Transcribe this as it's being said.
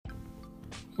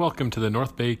Welcome to the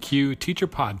North Bay Q Teacher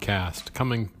Podcast,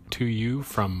 coming to you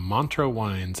from Montreux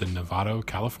Wines in Novato,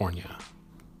 California.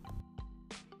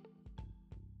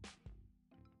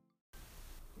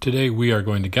 Today we are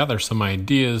going to gather some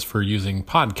ideas for using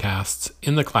podcasts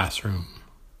in the classroom.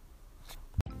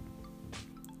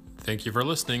 Thank you for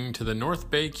listening to the North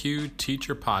Bay Q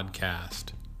Teacher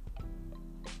Podcast.